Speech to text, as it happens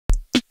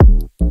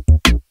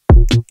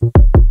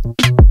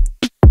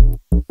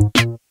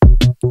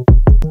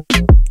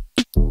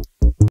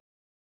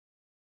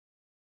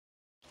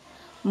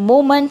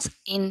Movements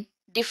in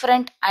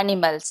different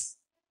animals.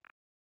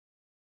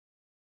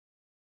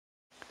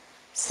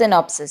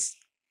 Synopsis.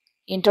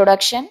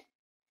 Introduction.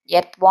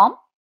 Earthworm,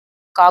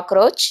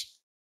 cockroach,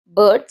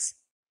 birds,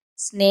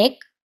 snake,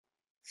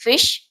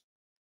 fish,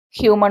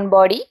 human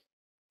body.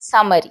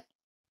 Summary.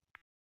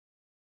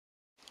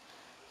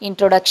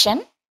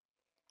 Introduction.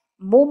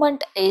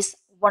 Movement is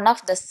one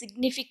of the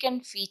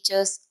significant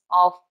features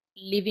of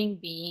living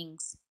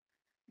beings.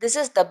 This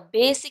is the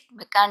basic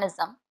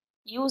mechanism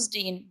used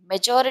in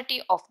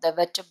majority of the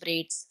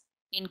vertebrates,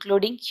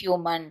 including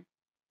human.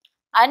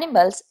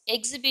 Animals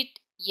exhibit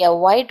a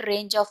wide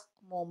range of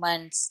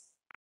movements.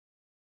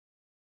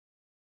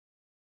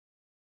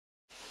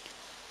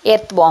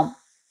 Earthworm.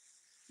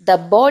 The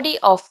body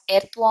of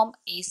earthworm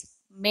is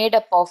made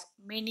up of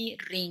many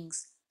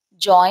rings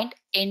joined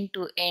end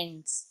to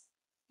ends.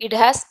 It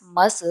has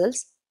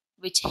muscles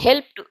which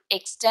help to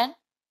extend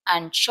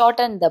and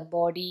shorten the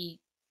body.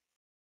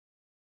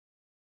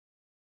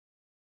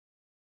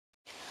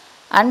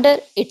 Under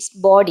its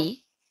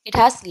body, it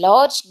has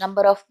large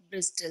number of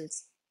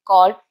bristles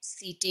called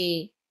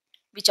setae,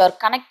 which are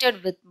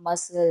connected with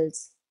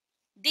muscles.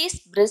 These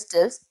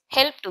bristles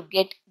help to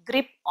get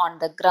grip on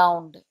the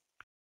ground.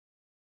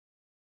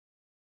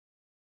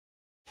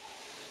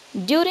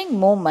 During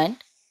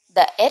movement,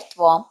 the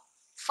earthworm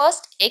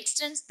first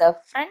extends the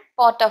front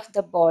part of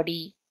the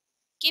body,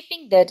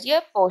 keeping the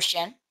rear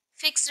portion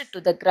fixed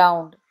to the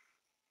ground.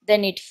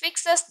 Then it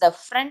fixes the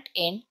front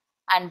end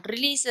and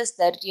releases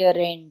the rear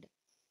end.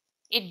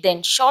 It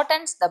then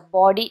shortens the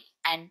body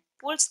and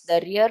pulls the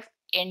rear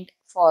end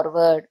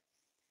forward.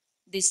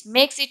 This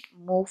makes it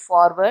move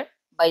forward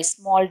by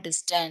small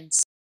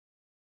distance.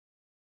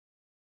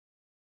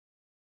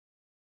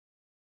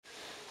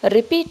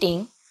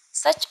 Repeating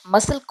such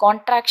muscle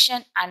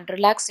contraction and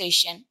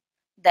relaxation,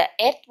 the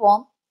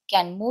earthworm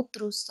can move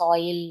through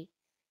soil.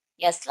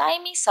 A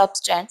slimy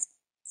substance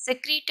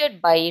secreted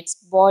by its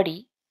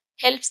body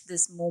helps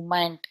this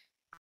movement.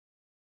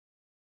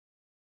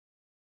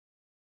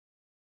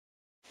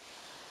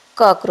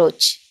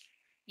 Cockroach.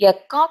 A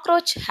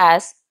cockroach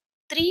has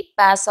three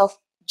pairs of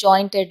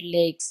jointed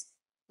legs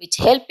which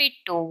help it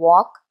to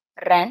walk,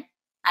 run,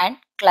 and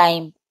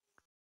climb.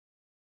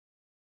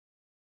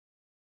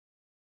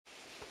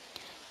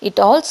 It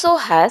also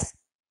has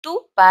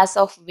two pairs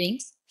of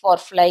wings for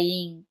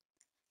flying.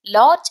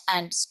 Large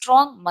and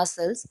strong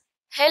muscles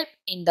help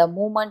in the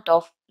movement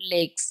of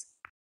legs.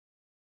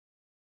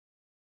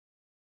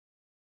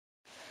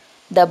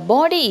 The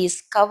body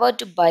is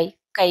covered by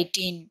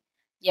chitin,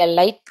 a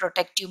light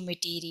protective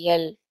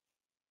material.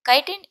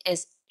 Chitin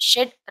is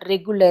shed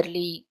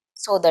regularly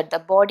so that the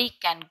body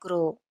can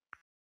grow.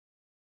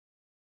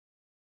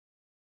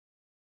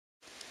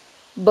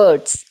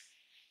 Birds.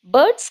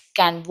 Birds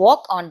can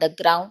walk on the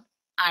ground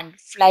and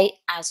fly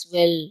as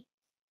well.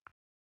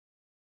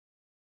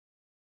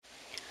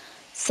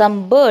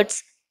 Some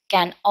birds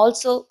can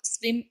also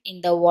swim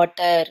in the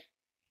water.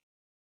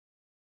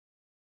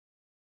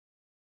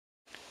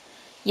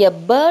 A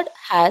bird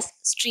has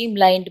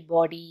streamlined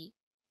body.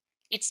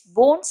 Its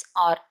bones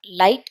are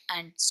light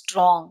and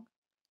strong.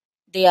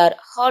 They are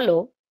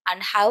hollow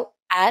and have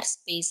air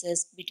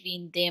spaces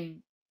between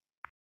them.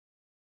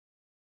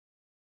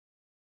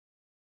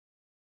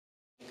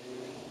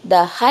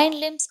 The hind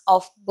limbs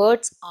of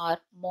birds are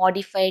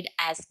modified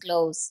as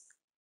claws,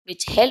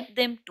 which help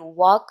them to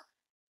walk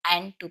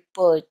and to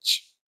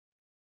perch.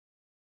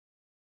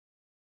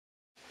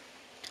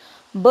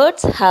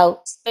 Birds have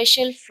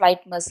special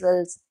flight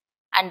muscles,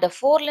 and the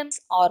forelimbs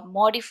are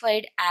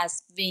modified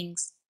as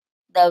wings.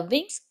 The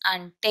wings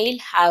and tail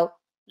have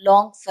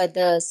long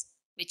feathers,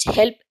 which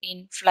help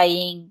in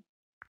flying.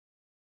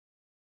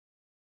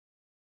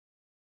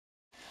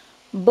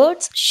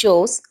 Birds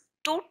shows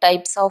two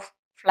types of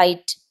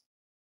flight: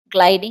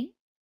 gliding,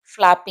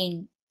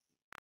 flapping.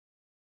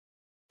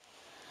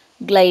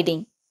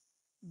 Gliding.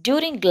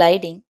 During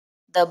gliding,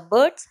 the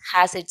bird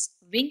has its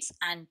wings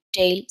and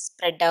tail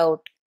spread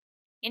out.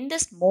 In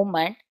this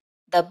movement,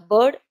 the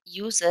bird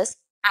uses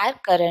air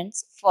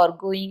currents for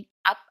going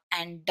up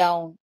and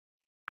down.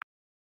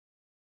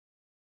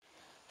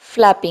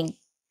 Flapping.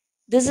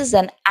 This is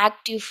an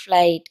active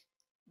flight.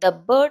 The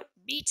bird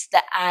beats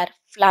the air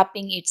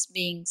flapping its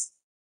wings.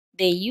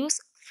 They use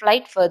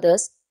flight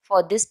feathers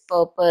for this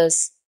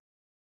purpose.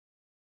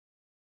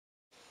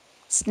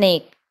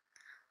 Snake.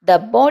 The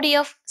body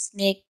of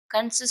snake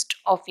consists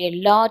of a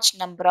large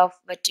number of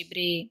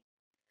vertebrae.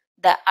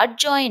 The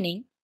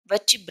adjoining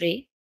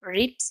vertebrae,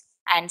 ribs,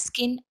 and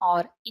skin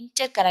are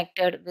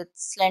interconnected with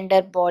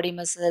slender body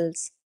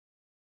muscles.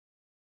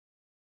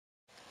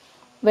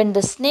 When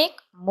the snake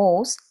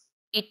moves,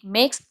 it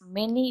makes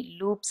many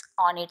loops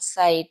on its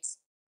sides.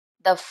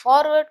 The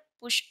forward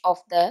push of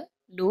the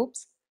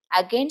loops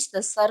against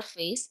the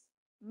surface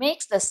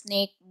makes the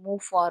snake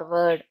move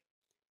forward.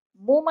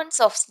 Movements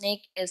of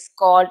snake is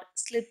called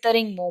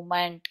slithering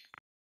movement.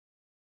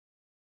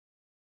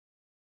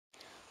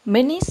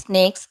 Many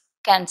snakes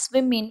can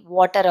swim in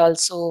water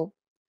also.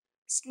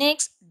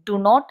 Snakes do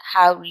not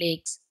have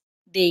legs.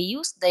 They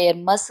use their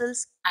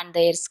muscles and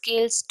their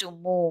scales to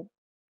move.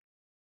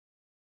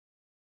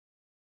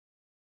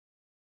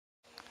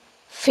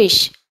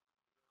 Fish.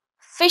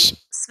 Fish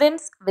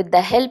swims with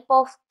the help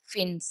of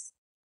fins.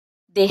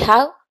 They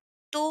have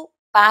two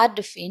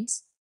paired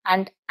fins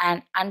and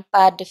an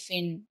unpaired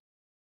fin.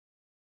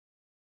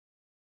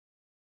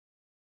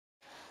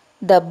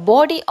 The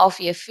body of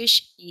a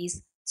fish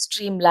is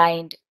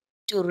streamlined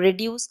to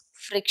reduce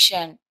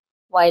friction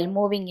while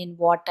moving in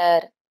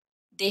water.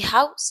 They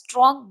have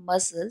strong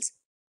muscles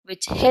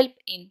which help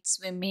in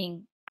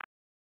swimming.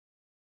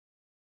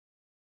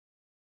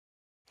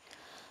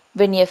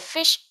 When a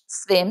fish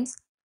swims,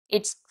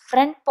 its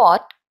front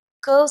part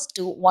curves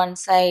to one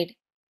side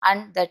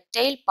and the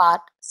tail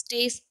part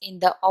stays in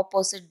the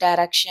opposite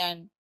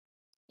direction.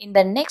 In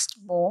the next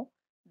move,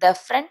 the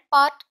front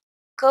part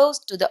curves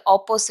to the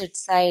opposite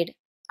side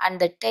and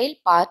the tail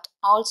part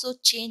also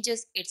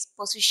changes its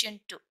position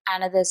to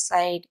another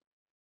side.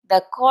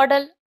 The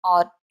caudal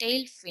or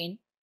tail fin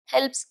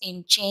helps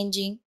in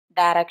changing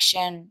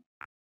direction.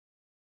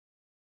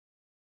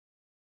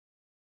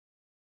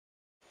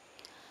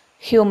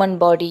 Human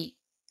body.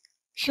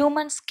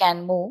 Humans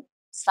can move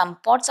some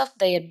parts of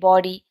their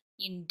body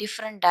in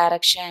different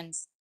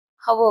directions.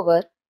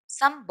 However,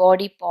 some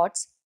body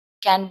parts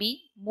can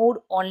be moved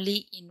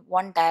only in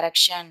one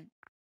direction.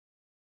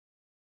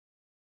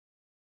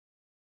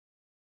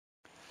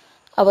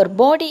 Our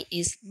body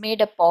is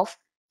made up of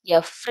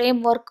a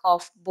framework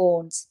of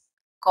bones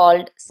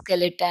called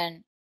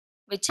skeleton,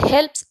 which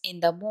helps in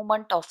the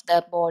movement of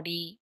the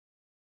body.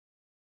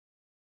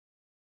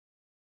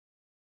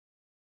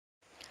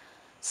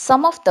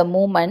 Some of the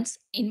movements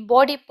in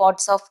body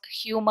parts of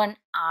human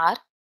are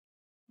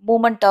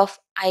movement of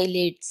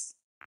eyelids,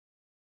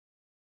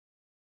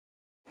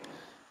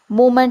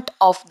 movement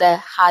of the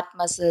heart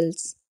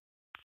muscles,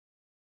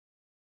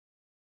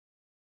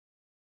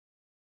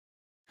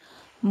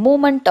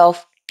 movement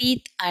of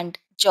teeth and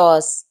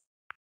jaws,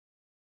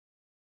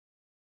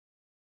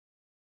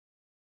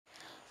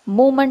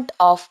 movement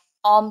of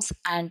arms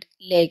and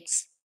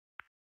legs,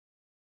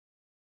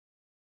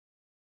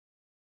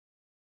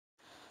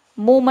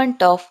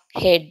 movement of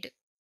head,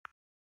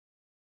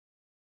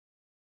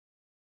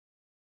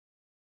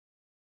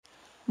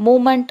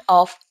 movement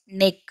of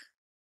neck.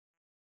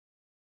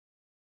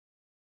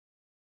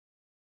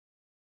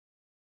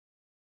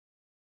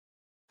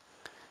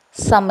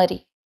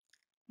 Summary.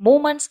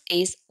 Movements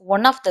is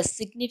one of the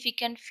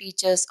significant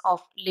features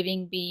of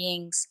living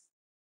beings.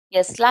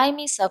 A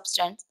slimy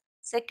substance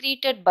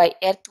secreted by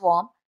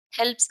earthworm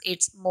helps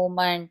its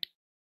movement.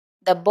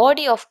 The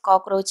body of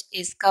cockroach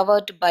is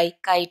covered by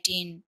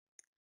chitin.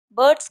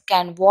 Birds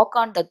can walk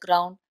on the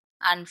ground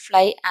and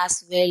fly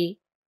as well.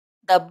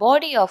 The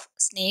body of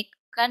snake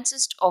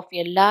consists of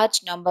a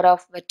large number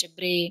of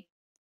vertebrae.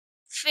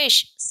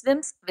 Fish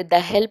swims with the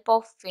help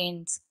of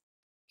fins.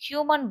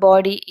 Human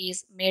body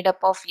is made up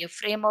of a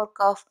framework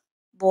of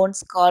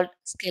bones called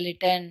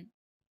skeleton.